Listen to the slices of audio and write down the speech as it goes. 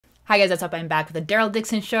Hi guys, what's up? I'm back with the Daryl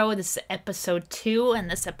Dixon Show. This is episode 2, and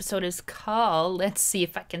this episode is called, let's see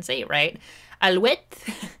if I can say it right, Alouette,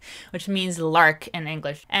 which means lark in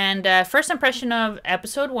English. And first impression of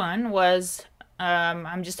episode 1 was,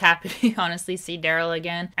 I'm just happy to honestly see Daryl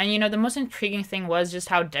again. And you know, the most intriguing thing was just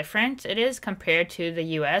how different it is compared to the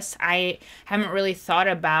US. I haven't really thought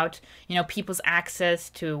about, you know, people's access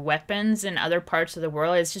to weapons in other parts of the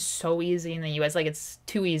world. It's just so easy in the US. Like, it's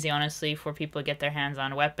too easy, honestly, for people to get their hands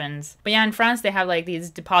on weapons. But yeah, in France, they have like these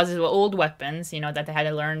deposits of old weapons, you know, that they had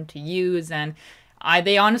to learn to use, and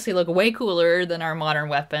they honestly look way cooler than our modern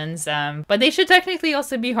weapons, but they should technically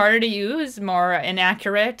also be harder to use, more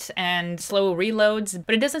inaccurate, and slow reloads,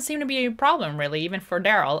 but it doesn't seem to be a problem, really, even for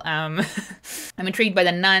Daryl. I'm intrigued by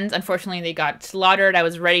the nuns. Unfortunately, they got slaughtered. I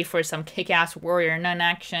was ready for some kick-ass warrior nun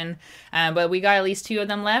action, but we got at least 2 of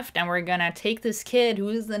them left, and we're gonna take this kid, who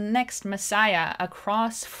is the next messiah,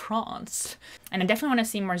 across France. And I definitely want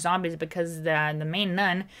to see more zombies, because the main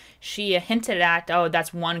nun, she hinted at, oh,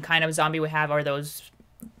 that's one kind of zombie we have, are those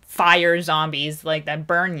fire zombies, like, that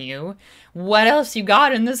burn you. What else you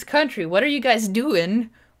got in this country? What are you guys doing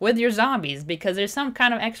with your zombies? Because there's some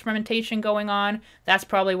kind of experimentation going on. That's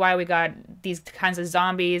probably why we got these kinds of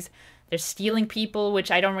zombies. They're stealing people,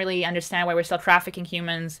 which I don't really understand why we're still trafficking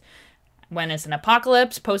humans when it's an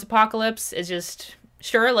apocalypse, post-apocalypse. It's just...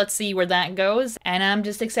 sure, let's see where that goes. And I'm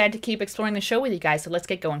just excited to keep exploring the show with you guys, so let's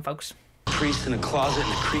get going, folks. Priest in a closet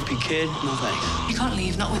and a creepy kid? No thanks. You can't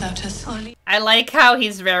leave, not without us. I like how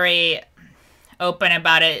he's very open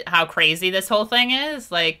about it, how crazy this whole thing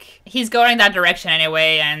is. Like, he's going that direction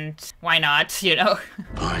anyway, and why not, you know?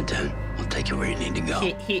 Alright then, I'll take you where you need to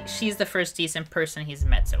go. She's the first decent person he's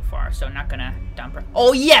met so far, so I'm not gonna dump her.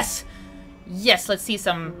 Oh, yes! Yes, let's see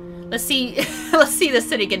let's see the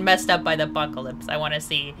city get messed up by the apocalypse. I want to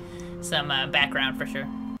see some background for sure.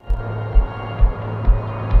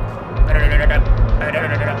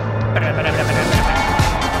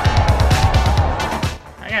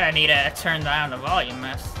 I gotta need to turn down the volume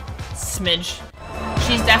a smidge.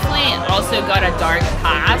 She's definitely also got a dark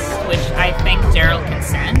past, which I think Daryl can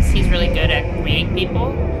sense. He's really good at reading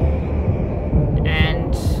people.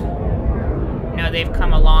 And you know, they've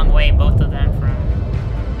come a long way, both of them, from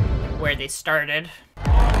where they started.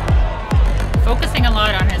 Focusing a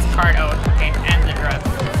lot on his card. Oh, okay, and the drugs.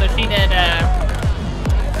 So she did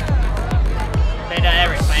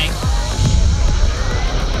everything.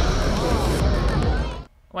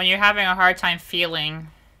 When you're having a hard time feeling,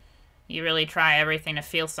 you really try everything to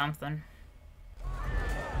feel something.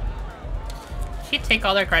 Did she take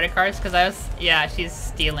all their credit cards? Because yeah, she's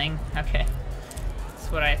stealing. Okay.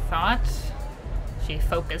 That's what I thought. She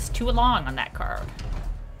focused too long on that card.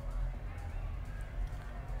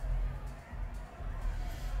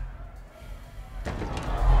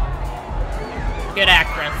 Good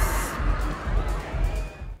actress.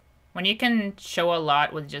 When you can show a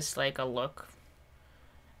lot with just like a look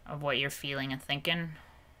of what you're feeling and thinking,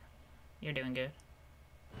 you're doing good.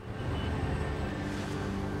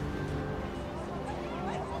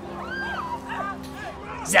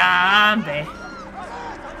 Zombie.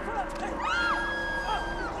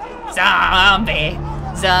 Zombie.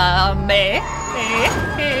 Zombie.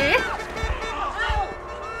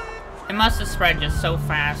 It must have spread just so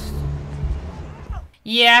fast.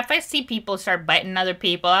 Yeah, if I see people start biting other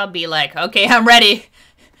people, I'll be like, okay, I'm ready.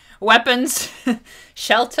 Weapons.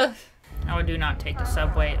 Shelter. Oh, do not take the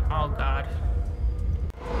subway. Oh, God.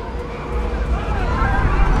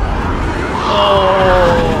 Oh.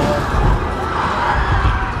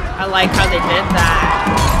 I like how they did that.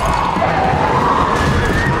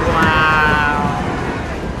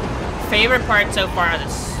 Wow. Favorite part so far of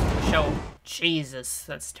this show. Jesus,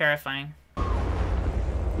 that's terrifying.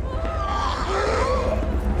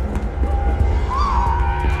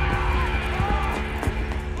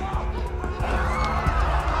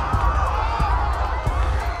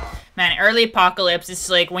 Man, early apocalypse is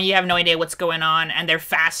like when you have no idea what's going on, and they're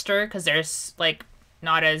faster because they're like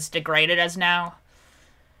not as degraded as now.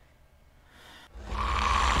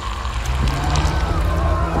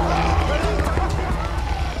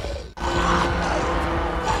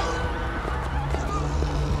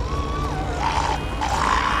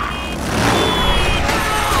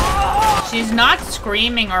 She's not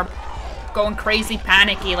screaming or going crazy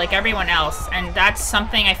panicky like everyone else, and that's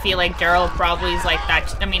something I feel like Daryl probably is like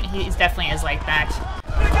that. I mean, he definitely is like that.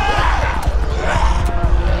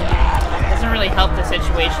 It doesn't really help the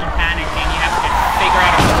situation panicking. You have to figure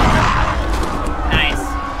out. Nice.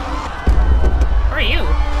 Who are you?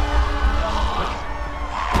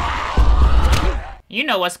 You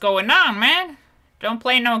know what's going on, man. Don't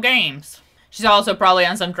play no games. She's also probably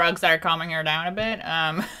on some drugs that are calming her down a bit.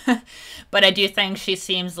 But I do think she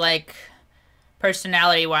seems like,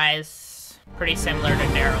 personality-wise, pretty similar to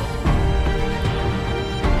Daryl.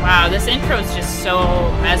 Wow, this intro is just so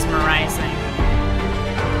mesmerizing.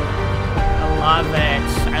 I love it.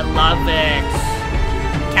 I love it.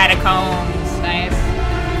 Catacombs, nice.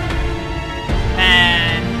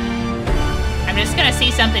 Man, I'm just gonna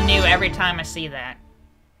see something new every time I see that.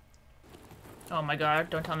 Oh my god,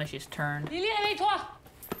 don't tell me she's turned. Lily, réveille-toi!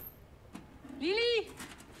 Lily!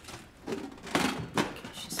 Okay,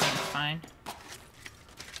 she seems fine.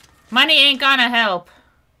 Money ain't gonna help.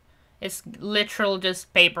 It's literal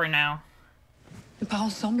just paper now. On part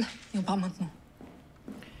ensemble et on part maintenant.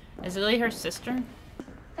 Is Lily her sister?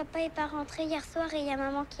 Papa est pas rentré hier soir et il y a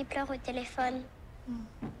maman qui pleure au téléphone.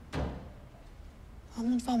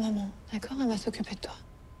 Remonte voir maman, d'accord? Elle va s'occuper de toi.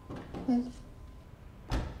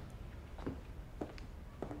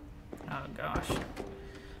 Oh gosh.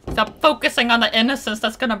 Stop focusing on the innocence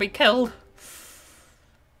that's gonna be killed.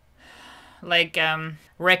 Like,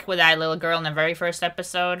 Rick with that little girl in the very first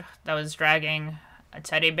episode that was dragging a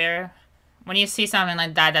teddy bear. When you see something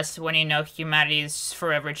like that, that's when you know humanity is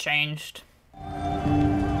forever changed.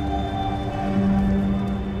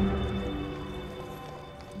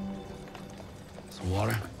 Some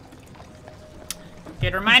water?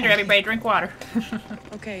 Good reminder, everybody drink water.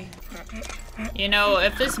 Okay. You know,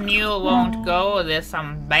 if this mule won't go, there's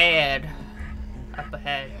some bad up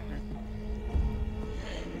ahead.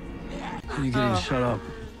 You getting shut up?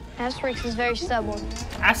 Asterix is very stubborn.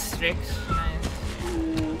 Asterix. Nice.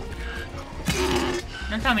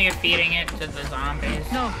 Don't tell me you're feeding it to the zombies.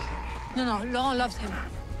 No, Laurent loves him.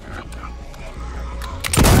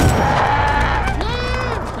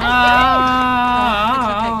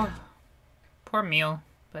 Oh, poor mule.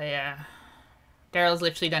 But yeah, Daryl's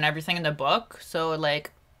literally done everything in the book, so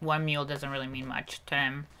like one mule doesn't really mean much to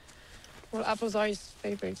him. Well, apples are his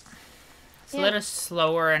favorite. It's a little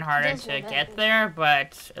slower and harder Doesn't to matter. get there,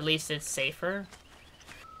 but at least it's safer.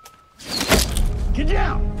 Get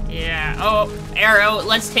down! Yeah. Oh, arrow.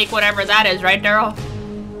 Let's take whatever that is, right, Daryl?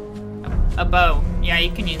 A bow. Yeah,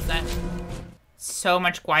 you can use that. So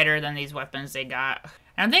much quieter than these weapons they got.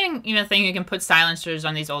 I don't think even think you can put silencers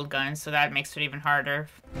on these old guns, so that makes it even harder.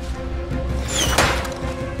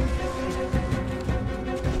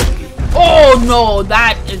 Oh no,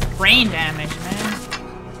 that is brain damage, man.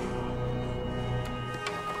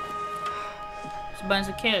 There's a bunch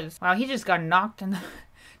of kids. Wow, he just got knocked in the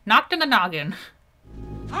noggin.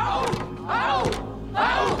 Well,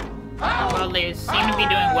 they seem to be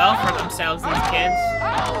doing well for themselves, these kids.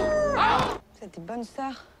 Vous êtes des bonnes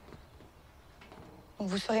sœurs. Donc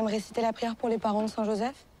vous saurez me réciter la prière pour les parents de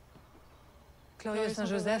Saint-Joseph? Glorieux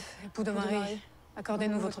Saint-Joseph, époux de Marie,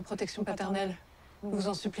 accordez-nous votre protection paternelle. Nous vous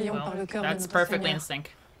en supplions par le cœur de That's notre perfectly Seigneur. in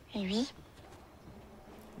sync. Et lui?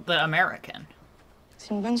 The American.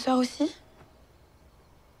 C'est une bonne sœur aussi?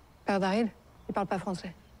 Père Daryl, il parle pas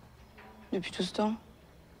français. Depuis tout ce temps?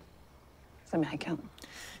 C'est américain.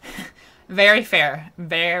 Very fair.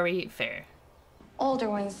 Very fair. Older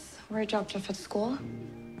ones were dropped off at school.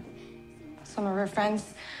 Some of her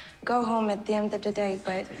friends go home at the end of the day,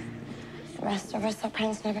 but the rest of us, our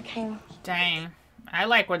parents never came. Dang. I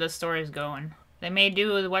like where the story's going. They may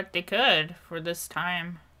do what they could for this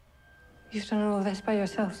time. You've done all of this by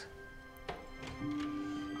yourselves.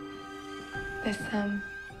 This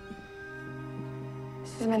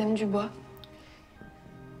is Madame Dubois.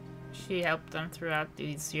 She helped them throughout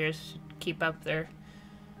these years to keep up their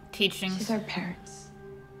teachings. She's our parents.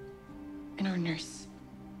 And our nurse.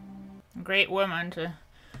 Great woman to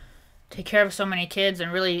take care of so many kids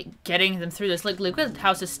and really getting them through this. Look at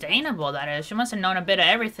how sustainable that is. She must have known a bit of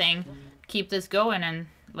everything to keep this going and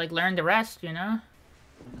like learn the rest, you know?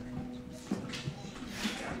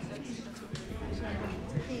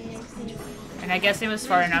 And I guess it was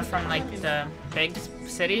far enough from like the big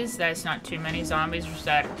cities that it's not too many zombies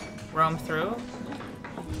that roam through.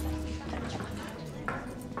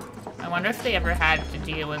 I wonder if they ever had to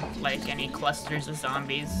deal with like any clusters of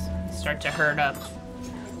zombies start to herd up,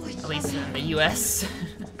 at least in the US.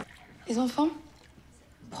 Les enfants?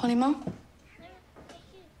 Prends les mains.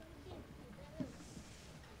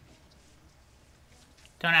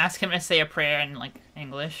 Don't ask him to say a prayer in like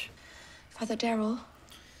English. Father Daryl,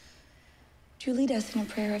 do you lead us in a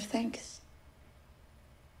prayer of thanks?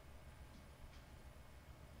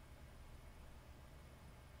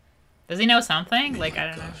 Does he know something? Like, I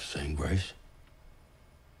don't know. Saying grace?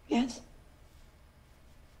 Yes?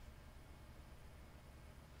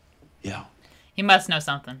 Yeah. He must know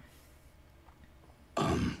something.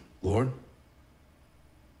 Lord?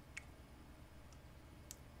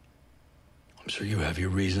 sure you have your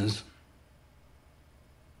reasons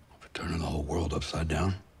for turning the whole world upside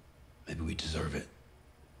down. Maybe we deserve it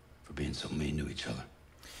for being so mean to each other.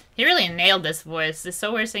 He really nailed this voice. It's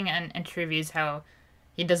so weird seeing in interviews how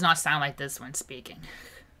he does not sound like this when speaking.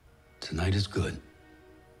 Tonight is good.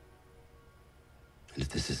 And if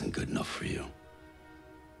this isn't good enough for you,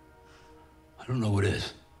 I don't know what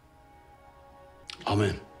is. I'm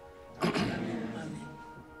in.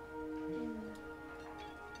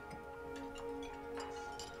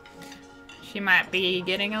 She might be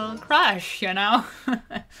getting a little crush, you know?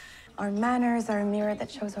 Our manners are a mirror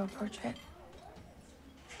that shows our portrait.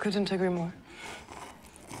 Couldn't agree more.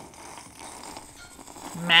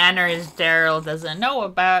 Manners Daryl doesn't know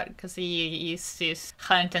about because he used to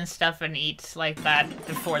hunt and stuff and eat like that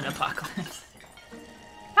before the apocalypse.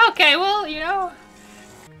 Okay, well, you know.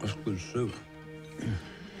 That's good soup.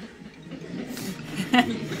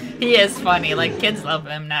 He is funny. Like, kids love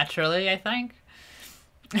him naturally, I think.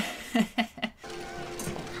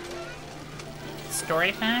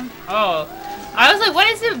 Story time? Oh. I was like, what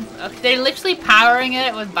is it? They're literally powering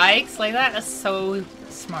it with bikes like that? That's so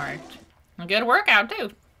smart. A good workout,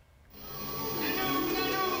 too.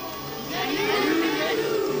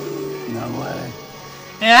 No way.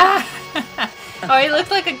 Yeah. Oh, he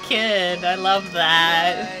looked like a kid. I love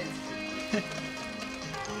that.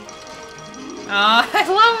 Oh, I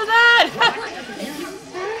love that.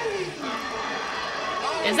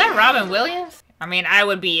 Is that Robin Williams? I mean, I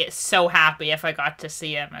would be so happy if I got to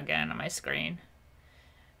see him again on my screen.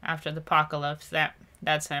 After the apocalypse,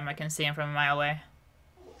 that's him. I can see him from a mile away.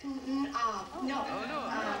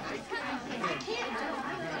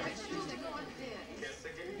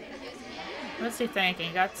 What's he thinking?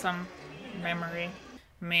 He got some memory.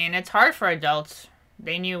 I mean, it's hard for adults.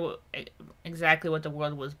 They knew exactly what the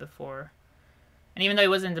world was before. And even though it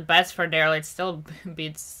wasn't the best for Daryl, it still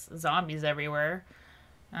beats zombies everywhere.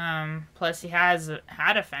 Plus he has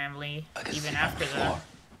had a family even after the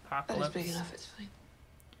apocalypse. Big enough, it's fine.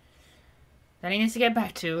 That he needs to get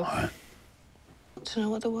back to. To know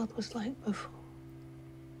what the world was like before.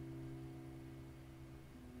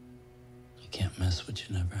 You can't miss what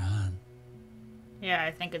you never had. Yeah,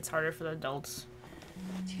 I think it's harder for the adults.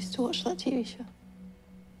 Do you still watch that TV show?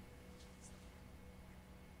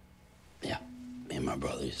 Yeah, me and my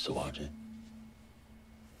brother used to watch it.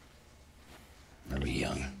 When we were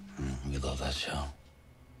young, we loved that show.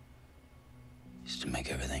 Used to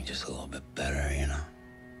make everything just a little bit better, you know?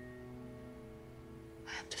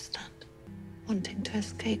 I understand. Wanting to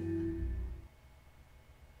escape.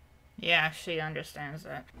 Yeah, she understands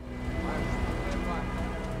that.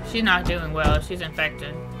 She's not doing well. She's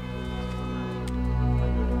infected.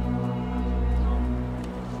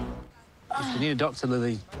 If you need a doctor,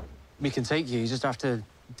 Lily, we can take you. You just have to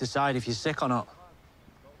decide if you're sick or not.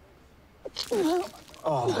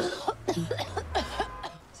 Oh.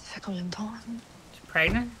 Ça fait combien de temps? She's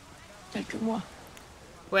pregnant? Quelques mois.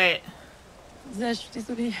 Wait, Je suis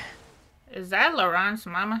désolée. is that Laurent's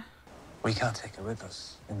mama? We can't take her with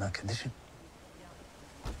us in that condition.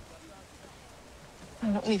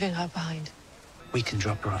 I'm not leaving her behind. We can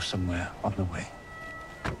drop her off somewhere on the way.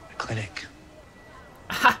 A clinic.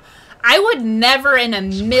 I would never in a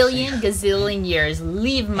million gazillion years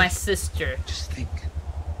leave my sister. Just think.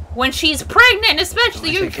 When she's pregnant, especially.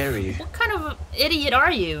 I take care of you. What kind of idiot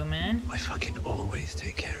are you, man? I fucking always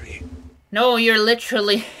take care of you. No, you're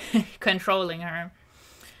literally controlling her.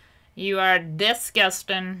 You are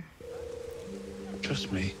disgusting.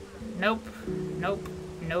 Trust me. Nope. Nope.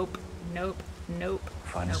 Nope. Nope. Nope.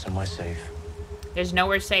 Find us somewhere safe. There's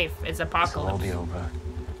nowhere safe. It's It'll all apocalypse. be over.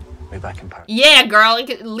 We're back in Paris. Yeah, girl.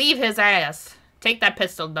 You can leave his ass. Take that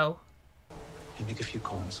pistol, though. You make a few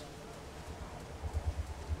calls.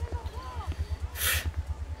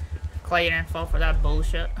 Clay didn't fall for that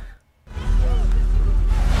bullshit.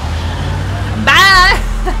 Bye!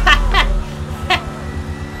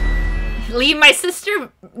 Leave my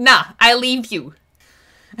sister? Nah, I leave you.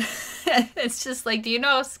 It's just like, do you know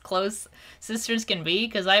how close sisters can be?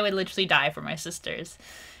 Because I would literally die for my sisters.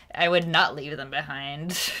 I would not leave them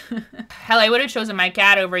behind. Hell, I would have chosen my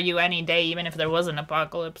cat over you any day, even if there was an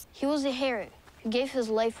apocalypse. He was a hero who gave his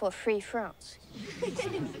life for free France.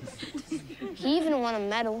 He even won a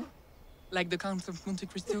medal. Like the Count of Monte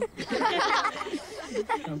Cristo?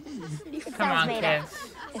 Come on, made up.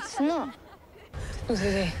 kids. It's not. Nous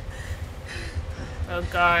aider. Oh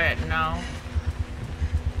god, no.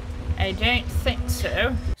 I don't think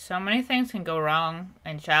so. So many things can go wrong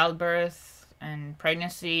in childbirth and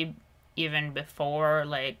pregnancy, even before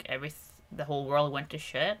like the whole world went to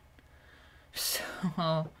shit. So,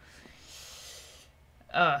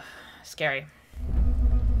 scary.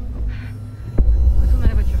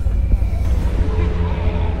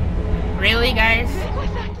 Really, guys?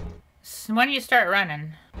 When do you start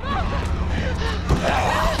running? Oh,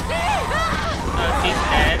 she's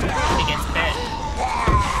dead. She gets bit.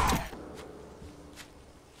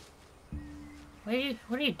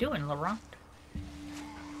 What are you doing, Laurent?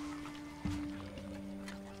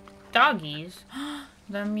 Doggies?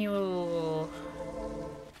 The mule.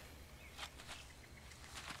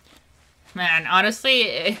 Man,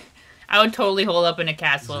 honestly, I would totally hold up in a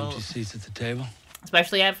castle. Empty seats at the table.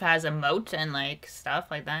 Especially if it has a moat and, like,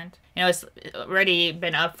 stuff like that. You know, it's already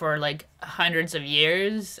been up for, like, hundreds of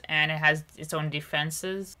years, and it has its own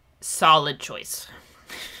defenses. Solid choice.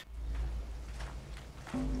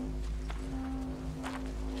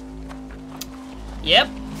 Yep.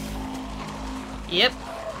 Yep.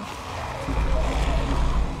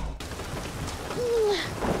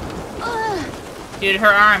 Dude,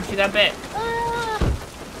 her arm, she got bit.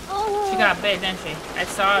 She got bit, didn't she? I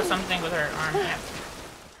saw something with her arm, yeah.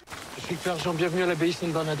 Je suis Père Jean, bienvenue à l'abbaye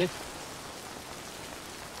Sainte-Bernadette.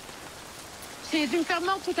 J'ai dû me faire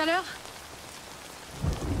mordre tout à l'heure.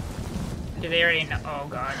 Did they already know? Oh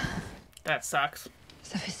god. That sucks.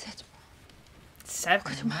 Ça fait 7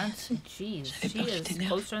 mois. 7 months? Jeez, she is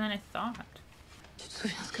closer than I thought. Tu te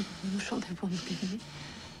souviens ce que vous nous chantez pour nous gagner?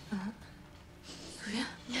 Hein? Tu te souviens?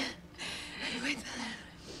 Alouette.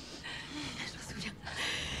 Je me souviens.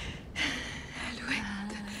 Alouette.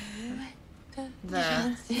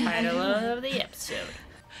 The title of the episode.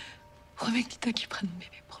 Promets que Tita qui prenne mon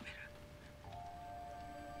bébé, promets-le.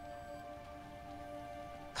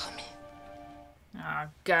 Promis. Oh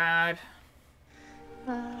god.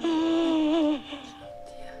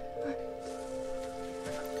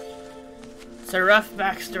 It's a rough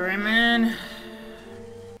backstory, man.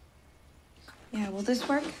 Yeah, will this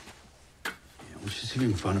work? Yeah, we should see if we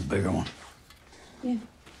can find a bigger one. Yeah.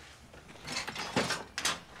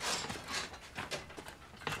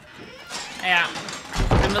 Yeah.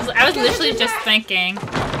 I was literally just thinking,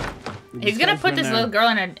 he's gonna put this little girl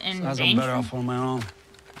in I'm better danger. off on my own.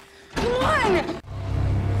 Come on!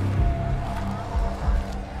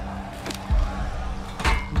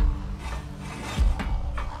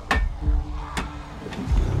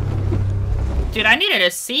 Dude, I needed to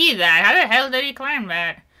see that. How the hell did he climb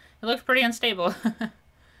that? It looks pretty unstable.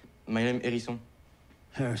 My name Hérisson.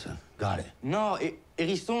 Harrison, got it. No,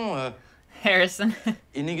 Hérisson, Harrison.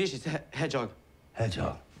 in English it's hedgehog.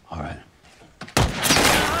 Hedgehog. All right.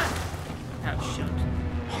 Oh, shoot.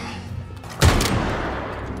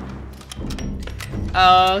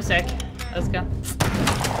 Oh, sick. Let's go.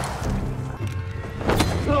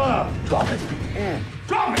 Drop it.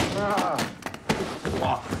 Drop it!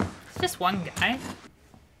 It's just one guy.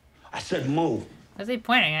 I said move. What's he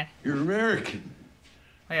pointing at? You're American.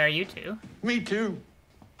 Wait, are you two? Me too.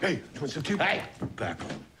 Hey, you want some toothpaste? Hey, back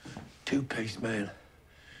on. Toothpaste, man.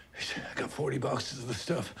 I got 40 boxes of the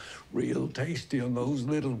stuff. Real tasty on those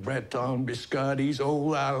little Breton biscottis. Oh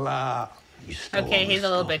la la. You stole Okay, he's a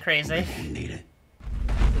little stuff. bit crazy. You need it.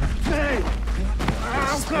 Hey!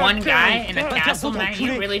 Just one guy in a castle, man.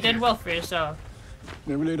 You really did well for yourself.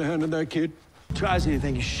 Never laid a hand on that kid. Tries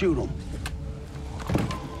anything, you shoot him.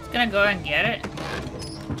 He's gonna go and get it.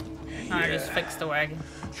 Oh, just fix the wagon.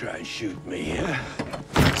 Try and shoot me, yeah?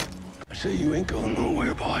 I say you ain't going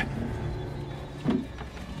nowhere, boy.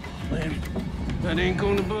 Man, that ain't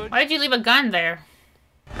gonna budge. Why did you leave a gun there?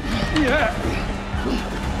 Yeah.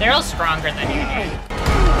 Daryl's stronger than you.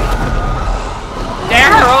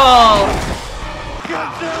 Daryl! God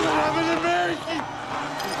damn it, I'm an American!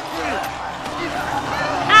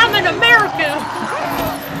 I'm an American!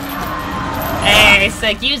 Hey,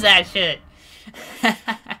 sick, use that shit.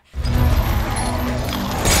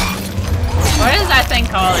 What is that thing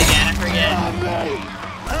called again? I forget.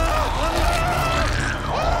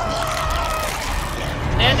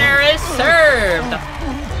 Dinner is served!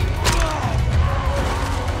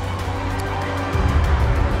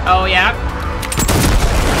 Oh, yeah.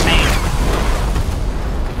 Man.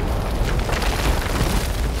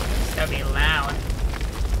 It's gonna be loud.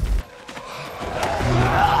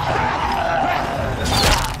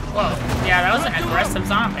 Whoa. Yeah, that was an aggressive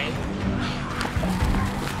zombie.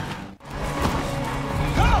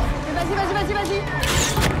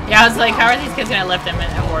 Yeah, I was like, how are these kids gonna lift him in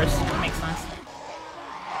a horse? That makes sense.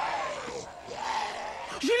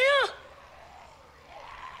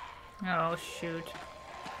 Oh, shoot.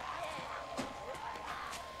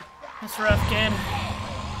 That's rough, kid.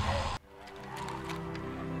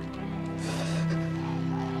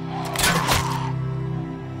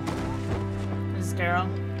 This is Daryl.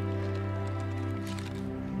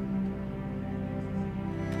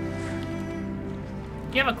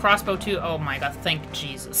 You have a crossbow too? Oh my god, thank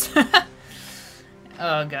Jesus.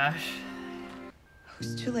 Oh gosh.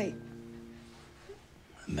 It's too late.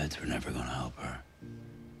 The meds were never gonna help her.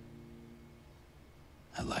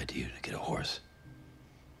 I lied to you to get a horse.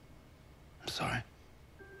 I'm sorry.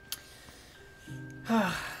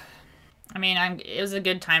 I mean, it was a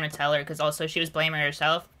good time to tell her, because also she was blaming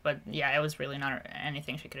herself, but yeah, it was really not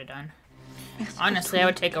anything she could have done. Honestly, I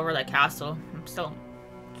would take over that castle. I'm still,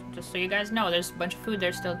 just so you guys know, there's a bunch of food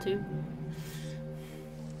there still too.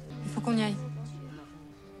 Il faut qu'on y aille.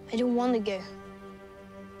 I don't want to go.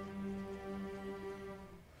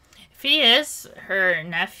 If he is her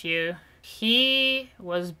nephew, he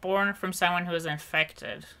was born from someone who was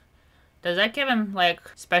infected. Does that give him, like,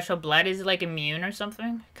 special blood? Is he, like, immune or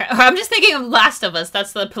something? I'm just thinking of Last of Us.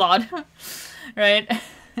 That's the plot. Right?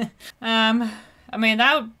 I mean,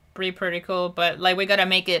 that would be pretty cool, but, like, we gotta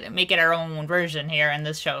make it our own version here in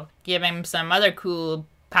this show. Give him some other cool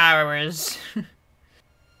powers.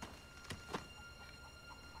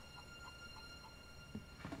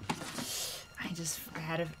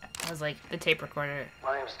 I was like, the tape recorder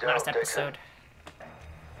My name's Daryl last Dixon. episode.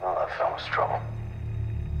 Oh, that film was trouble.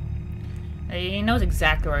 He knows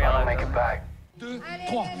exactly where y'all I'll are make going. it back.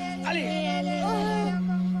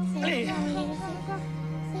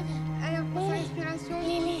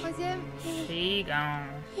 She gone.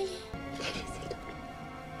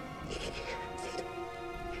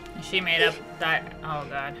 She made up that, oh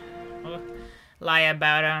god, lie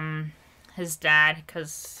about his dad,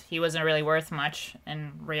 because he wasn't really worth much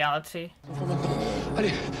in reality.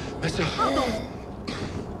 Allez, Master.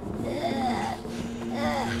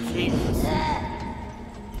 Jesus.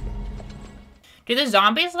 Do the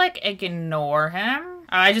zombies, like, ignore him?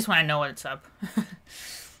 I just want to know what's up.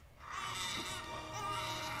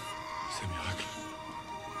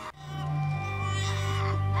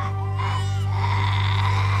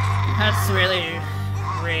 That's really,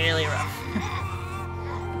 really rough.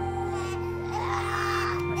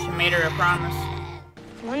 She made her a promise.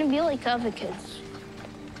 I want to be like other kids.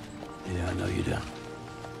 Yeah, I know you do.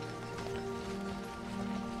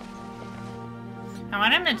 I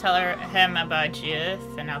want him to tell him about Judith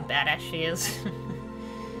and how badass she is.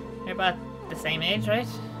 They're about the same age, right?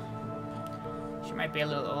 She might be a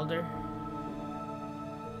little older.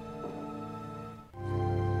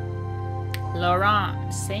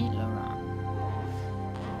 Laurent, Saint Laurent.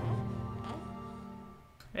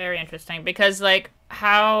 Very interesting, because like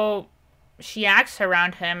how she acts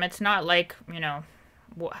around him, it's not like, you know,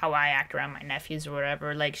 how I act around my nephews or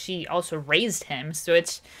whatever. Like, she also raised him, so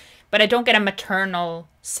it's, but I don't get a maternal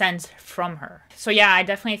sense from her. So yeah, I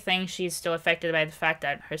definitely think she's still affected by the fact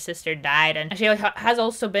that her sister died, and she has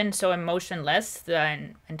also been so emotionless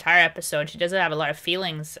the entire episode. She doesn't have a lot of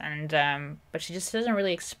feelings, and but she just doesn't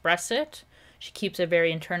really express it. She keeps it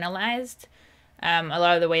very internalized, a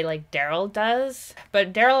lot of the way like Daryl does.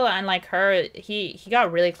 But Daryl, unlike her, he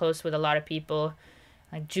got really close with a lot of people.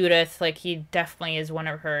 Like Judith, like he definitely is one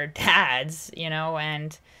of her dads, you know,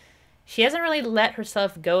 and she hasn't really let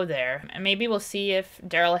herself go there. And maybe we'll see if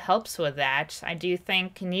Daryl helps with that. I do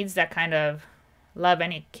think he needs that kind of love,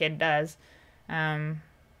 any kid does.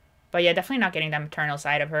 But yeah, definitely not getting that maternal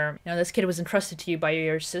side of her. You know, this kid was entrusted to you by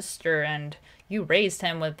your sister, and you raised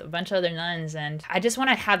him with a bunch of other nuns, and I just want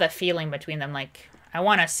to have that feeling between them. Like, I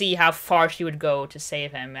want to see how far she would go to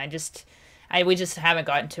save him. We just haven't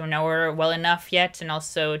gotten to know her well enough yet, and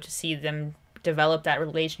also to see them develop that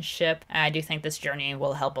relationship. I do think this journey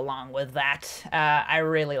will help along with that. I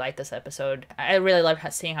really like this episode. I really love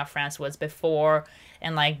seeing how France was before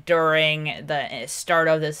and like during the start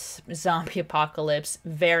of this zombie apocalypse.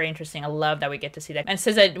 Very interesting. I love that we get to see that. And it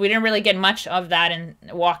says that we didn't really get much of that in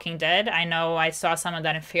Walking Dead. I know I saw some of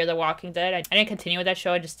that in Fear the Walking Dead. I didn't continue with that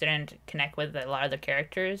show. I just didn't connect with a lot of the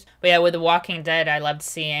characters. But yeah, with The Walking Dead, I loved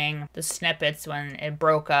seeing the snippets when it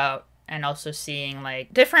broke out, and also seeing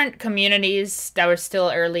like different communities that were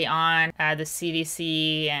still early on, the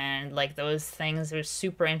CDC and like those things. It was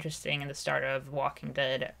super interesting in the start of Walking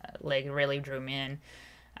Dead, like really drew me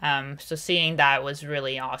in. So seeing that was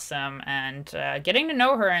really awesome, and getting to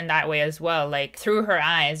know her in that way as well, like through her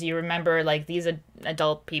eyes. You remember like these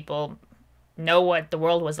adult people know what the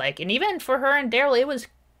world was like, and even for her and Daryl, it was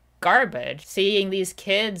garbage. Seeing these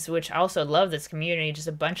kids, which I also love this community, just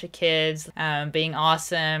a bunch of kids being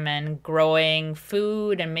awesome and growing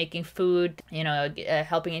food and making food, you know,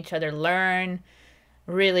 helping each other learn.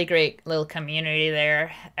 Really great little community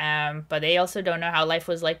there. But they also don't know how life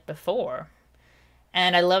was like before.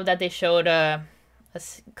 And I love that they showed a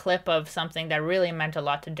clip of something that really meant a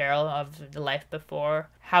lot to Daryl, of the life before,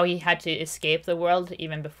 how he had to escape the world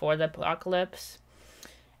even before the apocalypse.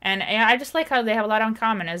 And I just like how they have a lot in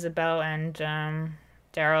common, Isabelle and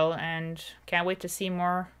Daryl, and can't wait to see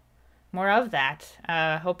more more of that.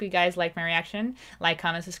 Hope you guys like my reaction. Like,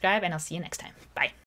 comment, subscribe, and I'll see you next time. Bye.